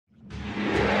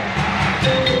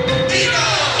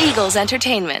Eagles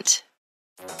Entertainment.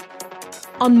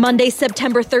 On Monday,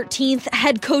 September 13th,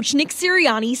 head coach Nick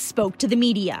Sirianni spoke to the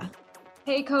media.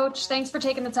 Hey, Coach. Thanks for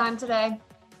taking the time today.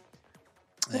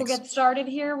 Thanks. We'll get started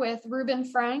here with Reuben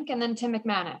Frank and then Tim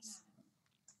McManus.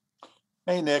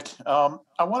 Hey, Nick. I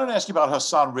wanted to ask you about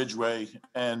Hassan Ridgeway.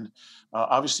 And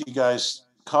obviously, you guys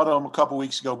caught him a couple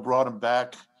weeks ago, brought him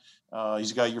back.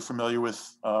 He's a guy you're familiar with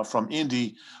from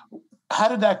Indy. How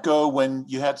did that go when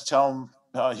you had to tell him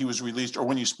he was released, or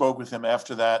when you spoke with him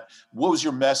after that? What was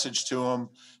your message to him,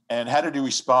 and how did he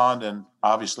respond, and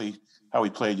obviously how he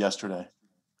played yesterday?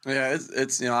 Yeah,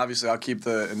 it's obviously I'll keep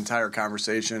the entire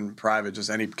conversation private, just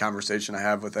any conversation I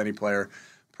have with any player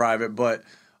private. But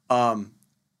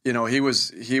he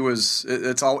was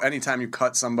it's all, anytime you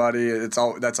cut somebody,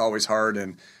 that's always hard.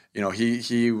 And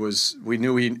he was, we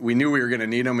knew we were going to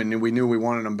need him, and we knew we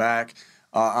wanted him back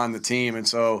on the team. And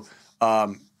so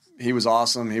he was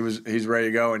awesome. He's ready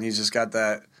to go, and he's just got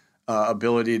that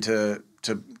ability to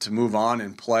move on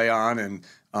and play on. And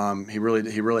he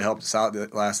really helped us out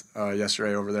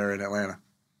yesterday over there in Atlanta.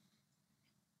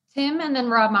 Tim and then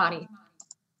Rob Maaddi.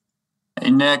 Hey,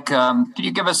 Nick, can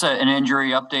you give us an injury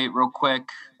update real quick?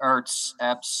 Ertz,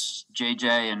 Epps, JJ,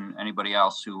 and anybody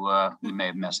else who we may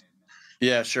have missed?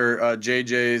 Yeah, sure.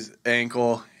 JJ's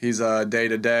ankle, he's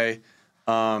day-to-day.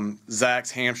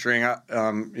 Zach's hamstring,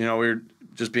 we were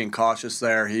just being cautious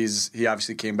there. He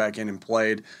obviously came back in and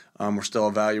played. We're still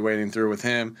evaluating through with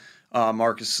him.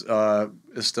 Marcus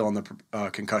is still in the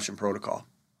concussion protocol.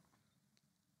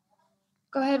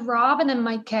 Go ahead, Rob, and then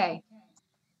Mike Kay.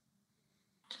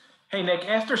 Hey, Nick,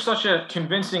 after such a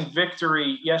convincing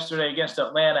victory yesterday against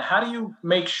Atlanta, how do you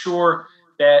make sure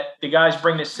that the guys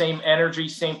bring the same energy,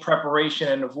 same preparation,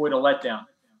 and avoid a letdown?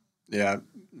 Yeah,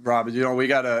 Rob, we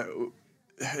got to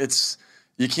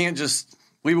 – you can't just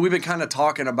 – we've been kind of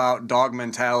talking about dog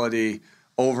mentality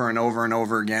over and over and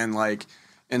over again,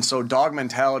 and so dog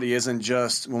mentality isn't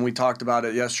just, when we talked about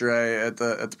it yesterday at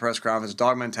the press conference,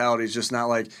 dog mentality is just not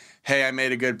like, hey, I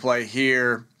made a good play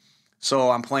here,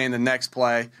 so I'm playing the next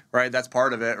play, right? That's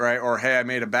part of it, right? Or, hey, I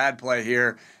made a bad play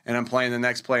here, and I'm playing the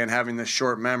next play and having this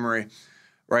short memory,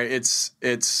 right? It's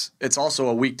also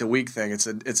a week-to-week thing. It's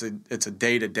a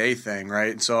day-to-day thing,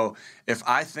 right? So if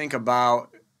I think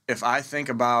about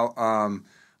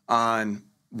on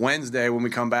Wednesday when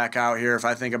we come back out here, if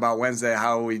I think about Wednesday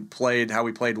how we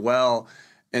played well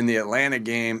in the Atlanta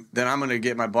game, then I'm going to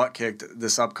get my butt kicked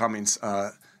this upcoming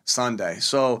Sunday.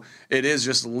 So it is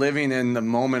just living in the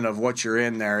moment of what you're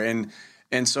in there.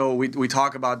 And so we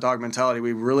talk about dog mentality.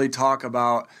 We really talk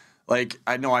about,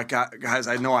 I know I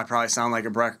probably sound like a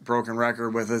broken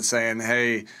record with it saying,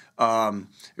 hey,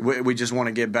 we just want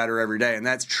to get better every day. And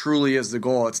that truly is the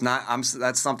goal. It's not,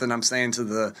 that's something I'm saying to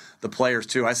the players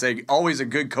too. I say always a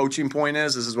good coaching point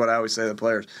this is what I always say to the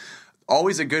players.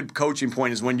 Always a good coaching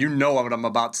point is when you know what I'm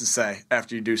about to say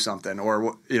after you do something,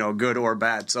 or good or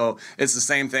bad. So it's the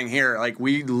same thing here.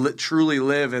 We truly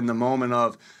live in the moment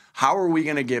of how are we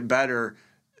going to get better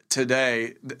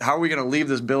today? How are we going to leave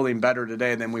this building better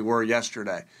today than we were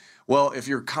yesterday? Well, if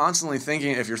you're constantly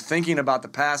thinking about the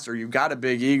past, or you've got a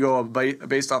big ego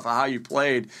based off of how you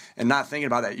played and not thinking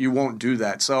about that, you won't do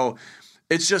that. So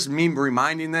it's just me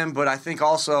reminding them, but I think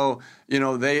also,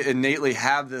 they innately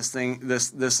have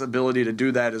this ability to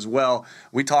do that as well.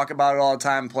 We talk about it all the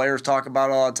time. Players talk about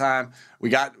it all the time. We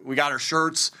got our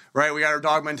shirts, right? We got our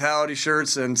dog mentality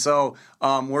shirts, and so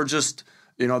we're just,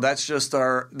 that's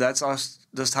us.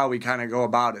 Just how we kind of go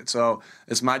about it. So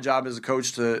it's my job as a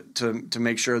coach to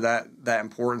make sure that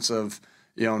importance of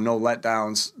no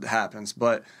letdowns happens.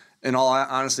 But in all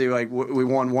honesty, we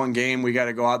won one game, we got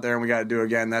to go out there and we got to do it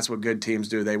again. That's what good teams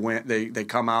do. They win. They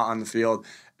come out on the field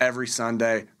every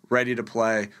Sunday ready to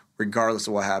play, regardless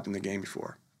of what happened the game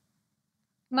before.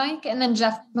 Mike and then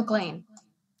Jeff McLean.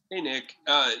 Hey, Nick.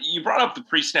 You brought up the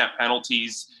pre-snap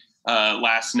penalties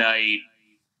last night.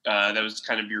 That was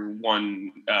kind of your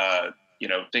one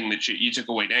thing that you took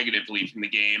away negatively from the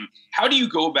game. How do you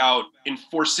go about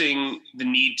enforcing the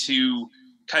need to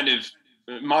kind of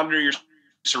monitor your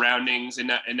surroundings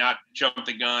and not jump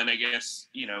the gun, I guess,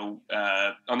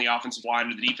 on the offensive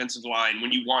line or the defensive line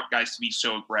when you want guys to be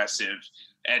so aggressive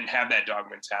and have that dog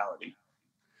mentality?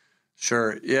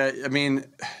 Sure. Yeah. I mean,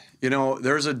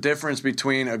 there's a difference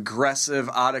between aggressive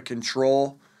out of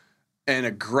control and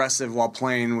aggressive while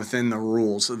playing within the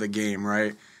rules of the game,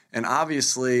 right? And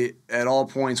obviously, at all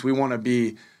points, we want to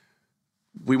be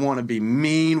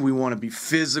mean, we want to be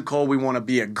physical, we want to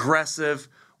be aggressive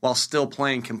while still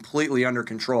playing completely under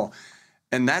control.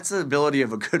 And that's the ability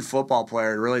of a good football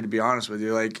player, really, to be honest with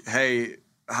you. Hey,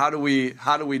 how do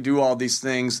we do all these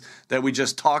things that we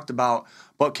just talked about,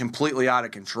 but completely out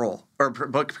of control,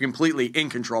 but completely in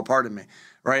control? Pardon me.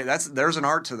 Right? There's an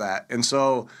art to that, and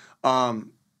so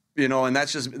and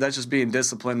that's just being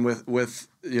disciplined with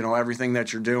everything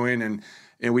that you're doing, and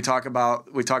we talk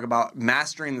about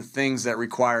mastering the things that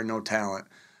require no talent.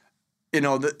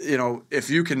 If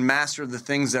you can master the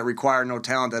things that require no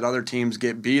talent that other teams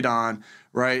get beat on,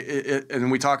 right? And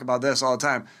we talk about this all the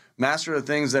time. Master the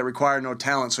things that require no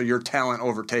talent, so your talent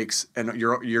overtakes and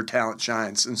your talent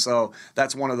shines. And so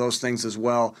that's one of those things as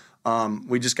well.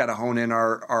 We just got to hone in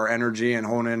our energy and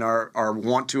hone in our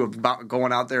want to about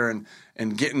going out there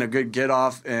and getting a good get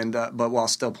off, but while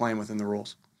still playing within the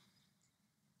rules.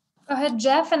 Go ahead,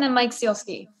 Jeff, and then Mike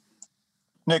Sealski.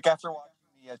 Nick, after watching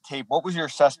the tape, what was your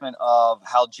assessment of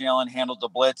how Jalen handled the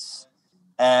blitz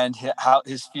and how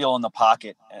his feel in the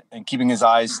pocket and keeping his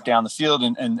eyes down the field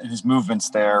and his movements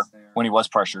there when he was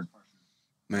pressured?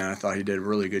 Man, I thought he did a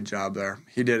really good job there.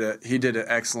 He did an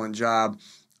excellent job.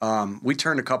 We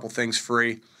turned a couple things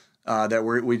free that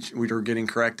we were getting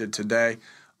corrected today,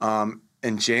 and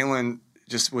Jalen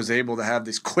just was able to have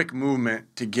this quick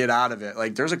movement to get out of it.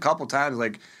 Like there's a couple times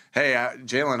like, hey,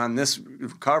 Jalen, on this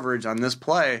coverage, on this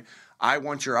play, I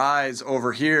want your eyes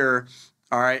over here,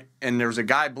 all right? And there's a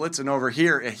guy blitzing over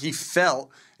here, and he felt,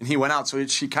 and he went out. So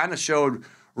she kind of showed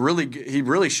he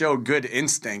really showed good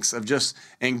instincts of just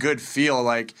and good feel.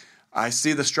 Like I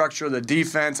see the structure of the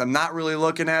defense. I'm not really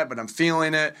looking at it, but I'm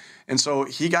feeling it. And so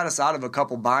he got us out of a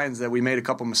couple binds that we made a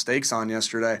couple mistakes on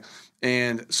yesterday.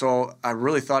 And so I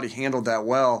really thought he handled that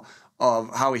well,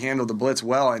 of how he handled the blitz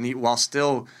well. And while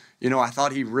still, I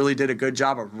thought he really did a good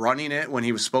job of running it when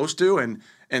he was supposed to and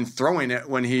throwing it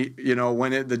when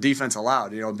the defense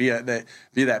allowed, be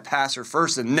that passer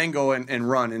first and then go and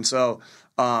run. And so,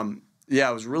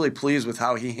 I was really pleased with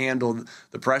how he handled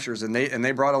the pressures, and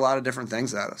they brought a lot of different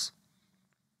things at us.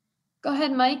 Go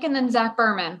ahead, Mike, and then Zach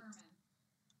Berman.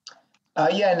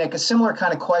 Nick, a similar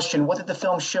kind of question. What did the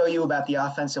film show you about the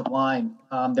offensive line?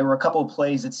 There were a couple of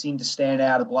plays that seemed to stand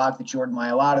out. A block that Jordan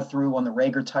Mailata threw on the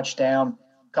Rager touchdown,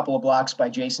 a couple of blocks by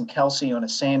Jason Kelsey on a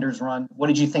Sanders run. What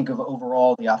did you think of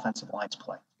overall the offensive line's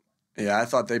play? Yeah, I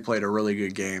thought they played a really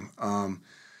good game.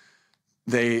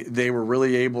 They were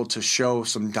really able to show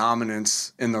some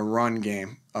dominance in the run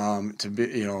game, to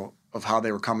be, of how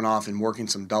they were coming off and working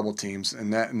some double teams,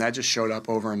 and that just showed up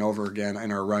over and over again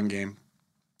in our run game.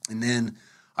 And then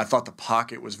I thought the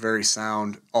pocket was very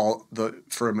sound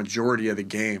for a majority of the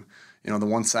game. The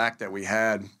one sack that we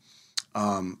had,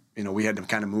 we had to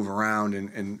kind of move around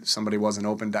and somebody wasn't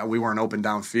open down. We weren't open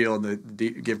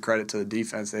downfield. Give credit to the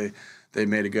defense. They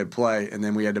made a good play, and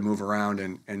then we had to move around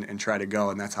and try to go,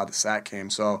 and that's how the sack came.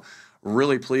 So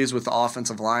really pleased with the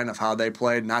offensive line of how they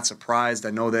played. Not surprised. I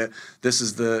know that this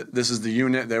is the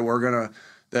unit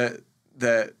that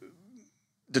that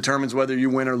determines whether you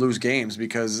win or lose games,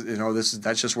 because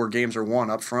that's just where games are won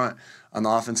up front on the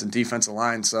offense and defensive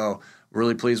line. So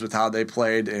really pleased with how they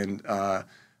played, and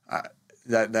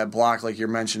that block, like you're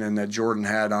mentioning, that Jordan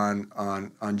had on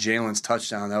Jalen's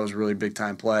touchdown, that was a really big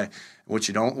time play.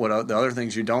 The other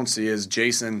things you don't see is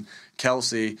Jason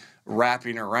Kelsey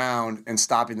wrapping around and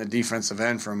stopping the defensive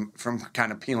end from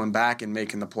kind of peeling back and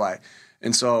making the play.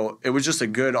 And so it was just a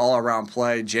good all-around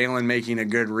play. Jalen making a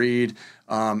good read.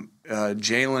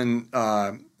 Jalen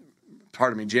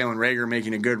Rager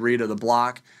making a good read of the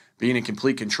block, being in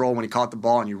complete control when he caught the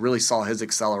ball, and you really saw his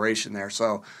acceleration there.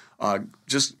 So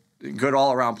just good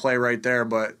all-around play right there,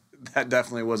 but that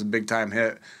definitely was a big-time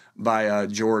hit by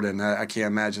Jordan. I can't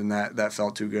imagine that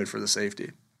felt too good for the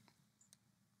safety.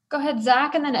 Go ahead,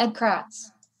 Zach, and then Ed Kratz.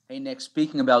 Hey, Nick,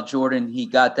 speaking about Jordan, he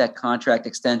got that contract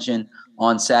extension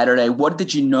on Saturday. What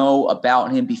did you know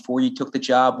about him before you took the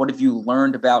job? What have you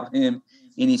learned about him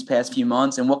in these past few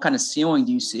months? And what kind of ceiling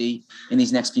do you see in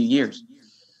these next few years?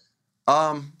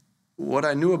 What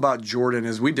I knew about Jordan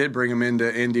is we did bring him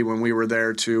into Indy when we were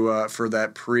there for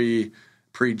that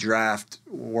pre-draft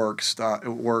work.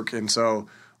 And so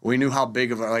we knew how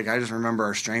big of I just remember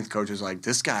our strength coach was like,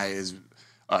 this guy is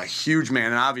a huge man.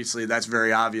 And obviously that's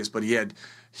very obvious, but he had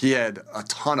a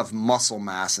ton of muscle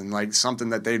mass and like something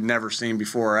that they'd never seen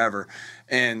before ever.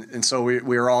 And so we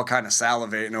were all kind of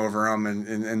salivating over him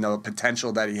and the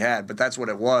potential that he had. But that's what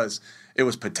it was. It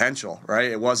was potential,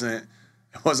 right? It wasn't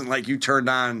like you turned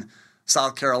on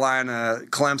South Carolina,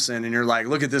 Clemson, and you're like,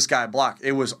 look at this guy block.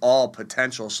 It was all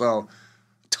potential. So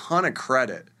ton of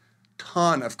credit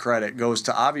goes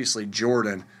to obviously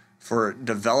Jordan for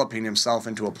developing himself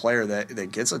into a player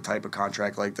that gets a type of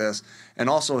contract like this, and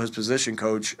also his position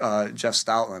coach, Jeff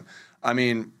Stoutland. I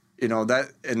mean,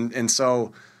 that, and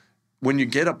so when you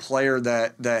get a player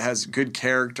that has good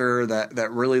character,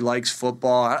 that really likes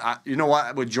football, you know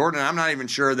what? With Jordan, I'm not even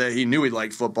sure that he knew he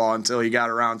liked football until he got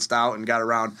around Stout and got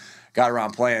around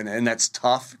playing, and that's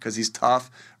tough because he's tough,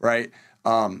 right?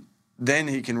 Then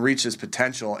he can reach his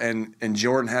potential, and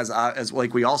Jordan has, as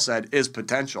like we all said, is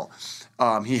potential.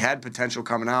 He had potential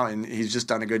coming out, and he's just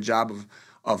done a good job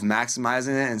of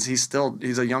maximizing it. And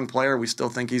he's a young player. We still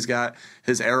think he's got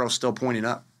his arrow still pointing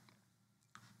up.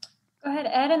 Go ahead,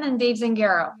 Ed, and then Dave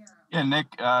Zangaro. Yeah, Nick,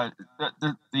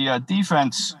 the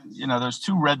defense, those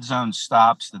 2 red zone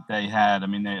stops that they had, I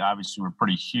mean, they obviously were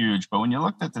pretty huge. But when you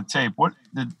looked at the tape, what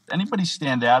did anybody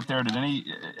stand out there? Did any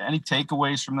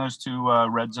takeaways from those 2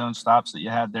 red zone stops that you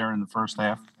had there in the first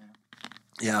half?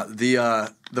 Yeah,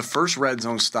 the first red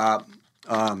zone stop,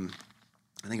 I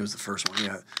think it was the first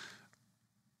one.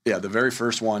 Yeah, the very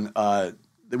first one.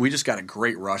 We just got a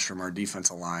great rush from our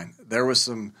defensive line. There was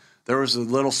a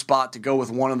little spot to go with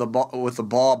the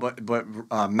ball,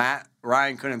 but Matt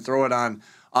Ryan couldn't throw it on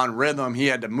rhythm. He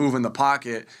had to move in the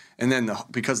pocket, and then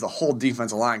because the whole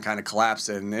defensive line kind of collapsed,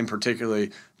 and in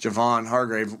particularly Javon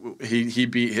Hargrave, he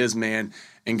beat his man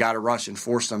and got a rush and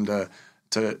forced him to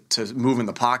move in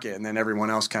the pocket, and then everyone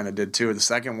else kind of did too. The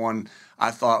second one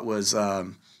I thought was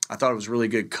really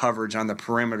good coverage on the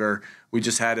perimeter. We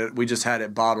just had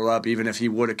it bottled up. Even if he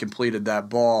would have completed that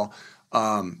ball,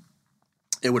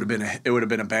 it would have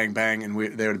been a bang bang, and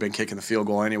they would have been kicking the field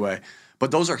goal anyway.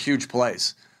 But those are huge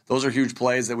plays. Those are huge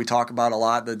plays that we talk about a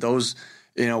lot. That those,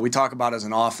 we talk about as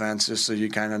an offense, just so you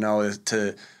kind of know, is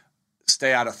to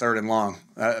stay out of 3rd and long.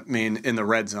 I mean, in the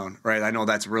red zone, right? I know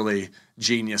that's really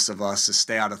genius of us to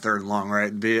stay out of 3rd and long,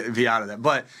 right? Be out of that.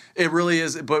 But it really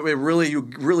is. But you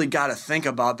really got to think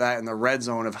about that in the red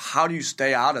zone of how do you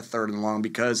stay out of 3rd and long,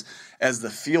 because as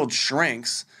the field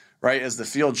shrinks. Right, as the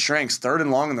field shrinks, 3rd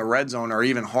and long in the red zone are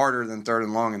even harder than 3rd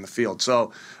and long in the field.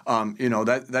 So,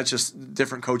 that's just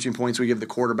different coaching points we give the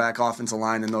quarterback, offensive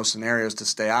line in those scenarios to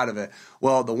stay out of it.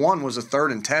 Well, the one was a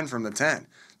 3rd and 10 from the 10.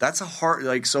 That's a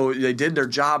hard, so they did their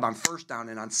job on 1st down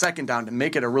and on 2nd down to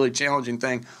make it a really challenging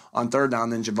thing on 3rd down.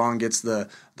 Then Javon gets the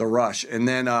rush. And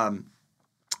then,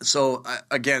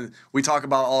 again, we talk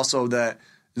about also that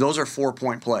those are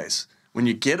 4-point plays. When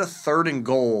you get a 3rd and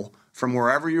goal from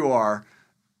wherever you are,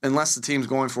 unless the team's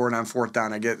going for it on 4th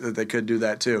down, I get that they could do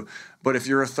that too. But if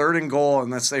you're a 3rd and goal,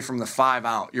 and let's say from the 5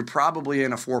 out, you're probably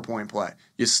in a 4-point play.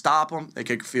 You stop them, they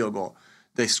kick a field goal.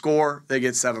 They score, they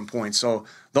get 7 points. So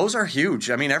those are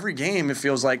huge. I mean, every game it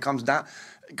feels like comes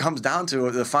down to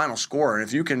the final score. And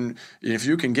if you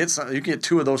can get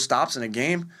 2 of those stops in a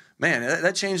game, man,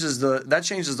 that changes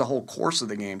the whole course of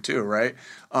the game too, right?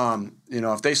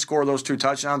 If they score those 2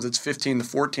 touchdowns, it's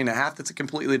 15-14 at half. That's a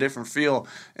completely different feel,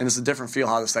 and it's a different feel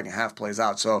how the second half plays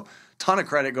out. So, ton of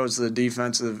credit goes to the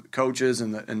defensive coaches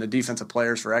and the defensive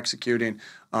players for executing.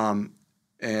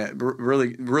 And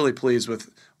really, really pleased with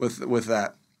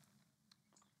that.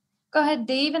 Go ahead,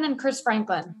 Dave, and then Chris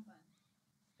Franklin.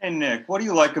 Hey, Nick, what do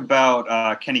you like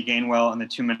about Kenny Gainwell and the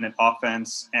 2-minute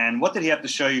offense, and what did he have to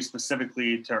show you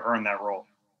specifically to earn that role?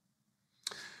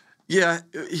 Yeah,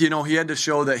 he had to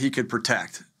show that he could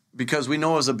protect, because we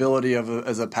know his ability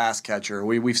as a pass catcher.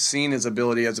 We've seen his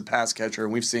ability as a pass catcher,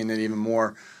 and we've seen it even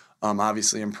more,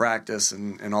 obviously, in practice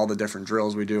and all the different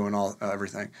drills we do and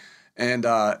everything. And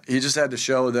he just had to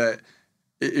show that,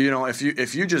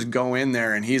 if you just go in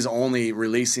there and he's only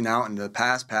releasing out into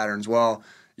pass patterns, well,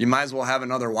 you might as well have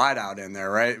another wideout in there,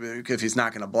 right? If he's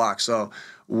not going to block. So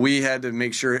we had to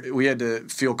make sure, we had to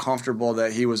feel comfortable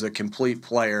that he was a complete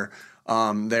player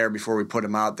there before we put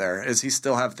him out there. Does he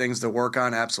still have things to work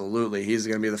on? Absolutely. He's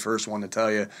going to be the first one to tell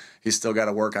you he's still got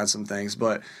to work on some things.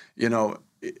 But,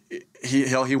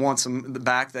 he wants some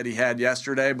back that he had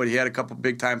yesterday, but he had a couple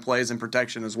big-time plays in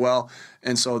protection as well.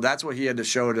 And so that's what he had to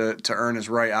show to earn his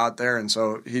right out there. And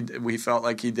so we felt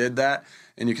like he did that.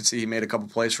 And you can see he made a couple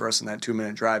plays for us in that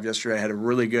 2-minute drive yesterday. Had a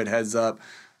really good heads up.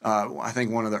 I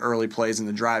think one of the early plays in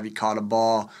the drive, he caught a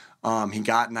ball. He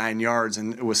got 9 yards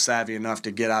and was savvy enough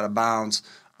to get out of bounds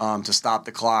to stop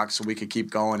the clock so we could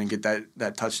keep going and get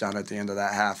that touchdown at the end of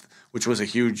that half, which was a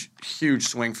huge, huge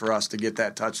swing for us to get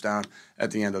that touchdown at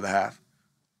the end of the half.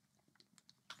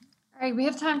 All right, we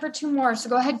have time for 2 more. So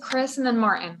go ahead, Chris, and then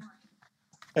Martin.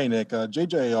 Hey, Nick.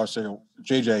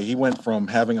 JJ, he went from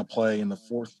having to play in the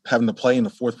fourth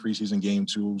preseason game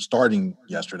to starting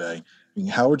yesterday. I mean,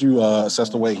 how would you assess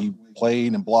the way he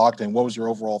played and blocked, and what was your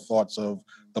overall thoughts of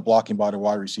the blocking by the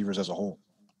wide receivers as a whole?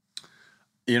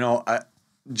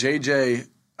 JJ,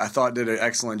 I thought, did an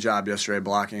excellent job yesterday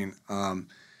blocking.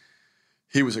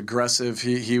 He was aggressive.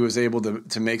 He was able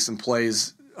to make some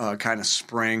plays, kind of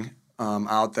spring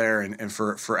out there and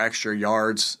for extra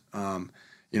yards.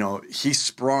 he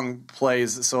sprung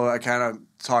plays. So I kind of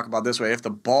talk about this way. If the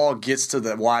ball gets to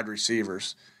the wide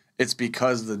receivers, it's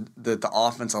because the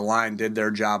offensive line did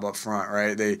their job up front,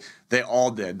 right? They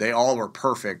all did. They all were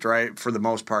perfect, right, for the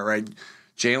most part, right?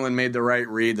 Jalen made the right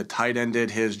read. The tight end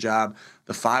did his job.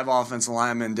 The 5 offensive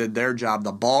linemen did their job.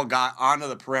 The ball got onto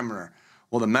the perimeter.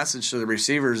 Well, the message to the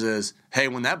receivers is, hey,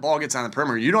 when that ball gets on the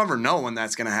perimeter, you don't ever know when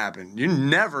that's going to happen. You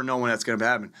never know when that's going to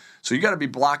happen. So you got to be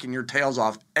blocking your tails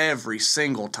off every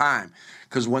single time.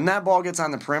 Because when that ball gets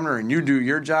on the perimeter and you do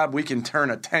your job, we can turn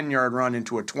a 10-yard run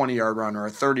into a 20-yard run or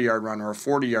a 30-yard run or a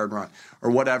 40-yard run or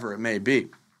whatever it may be.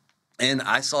 And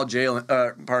I saw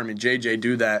JJ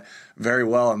do that very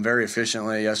well and very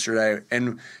efficiently yesterday.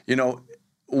 And,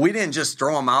 we didn't just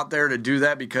throw him out there to do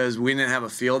that because we didn't have a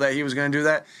feel that he was going to do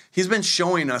that. He's been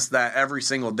showing us that every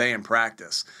single day in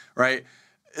practice, right?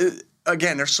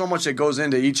 Again, there's so much that goes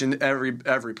into each and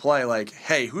every play. Like,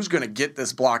 hey, who's going to get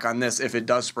this block on this if it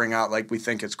does spring out like we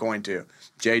think it's going to?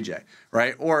 JJ,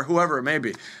 right? Or whoever it may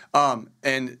be.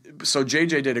 And so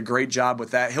JJ did a great job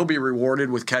with that. He'll be rewarded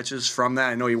with catches from that.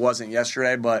 I know he wasn't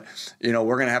yesterday, but we're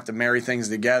going to have to marry things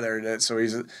together. So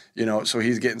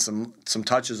he's getting some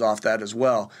touches off that as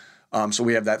well. So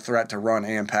we have that threat to run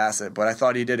and pass it. But I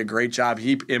thought he did a great job.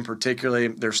 He, in particular,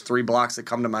 there's 3 blocks that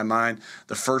come to my mind.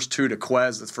 The first 2 to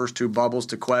Quez, the first 2 bubbles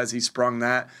to Quez, he sprung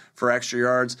that for extra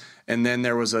yards. And then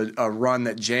there was a run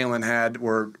that Jalen had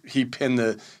where he pinned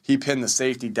the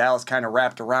safety. Dallas kind of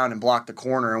wrapped around and blocked the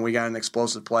corner, and we got an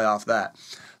explosive play off that.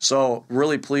 So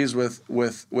really pleased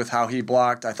with how he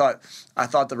blocked. I thought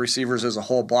the receivers as a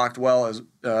whole blocked well.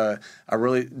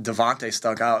 Devontae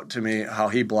stuck out to me how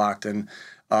he blocked, and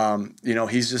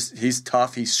he's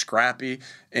tough, he's scrappy,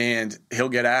 and he'll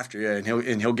get after you,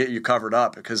 and he'll get you covered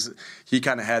up because he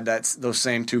kind of had those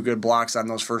same 2 good blocks on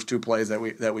those first 2 plays that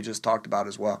we just talked about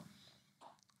as well.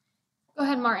 Go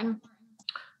ahead, Martin.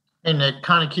 Hey, Nick,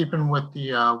 kind of keeping with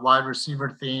the wide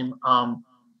receiver theme.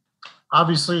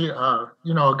 Obviously, a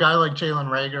guy like Jalen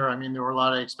Reagor, I mean, there were a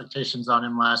lot of expectations on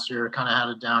him last year, kind of had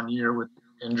a down year with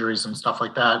injuries and stuff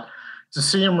like that. To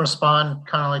see him respond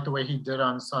kind of like the way he did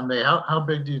on Sunday, how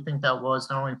big do you think that was,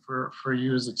 not only for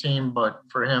you as a team, but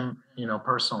for him,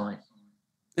 personally?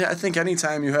 Yeah, I think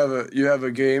anytime you have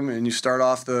a game and you start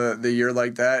off the year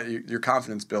like that, your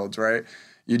confidence builds, right?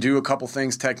 You do a couple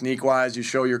things technique-wise, you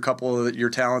show your couple of your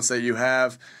talents that you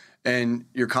have, and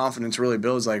your confidence really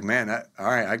builds like, man, all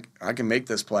right, I can make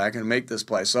this play. I can make this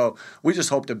play. So we just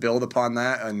hope to build upon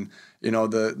that. And,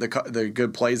 the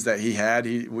good plays that he had,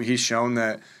 he's shown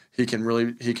that he can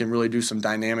really do some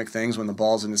dynamic things when the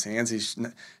ball's in his hands.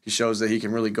 He shows that he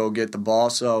can really go get the ball.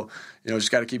 So,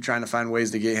 just got to keep trying to find ways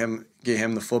to get him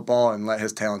the football and let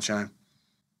his talent shine.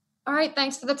 All right.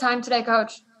 Thanks for the time today,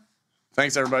 Coach.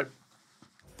 Thanks, everybody.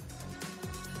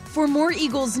 For more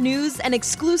Eagles news and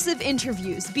exclusive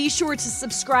interviews, be sure to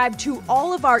subscribe to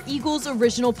all of our Eagles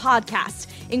original podcasts,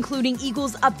 including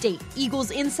Eagles Update,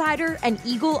 Eagles Insider, and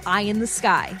Eagle Eye in the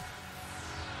Sky.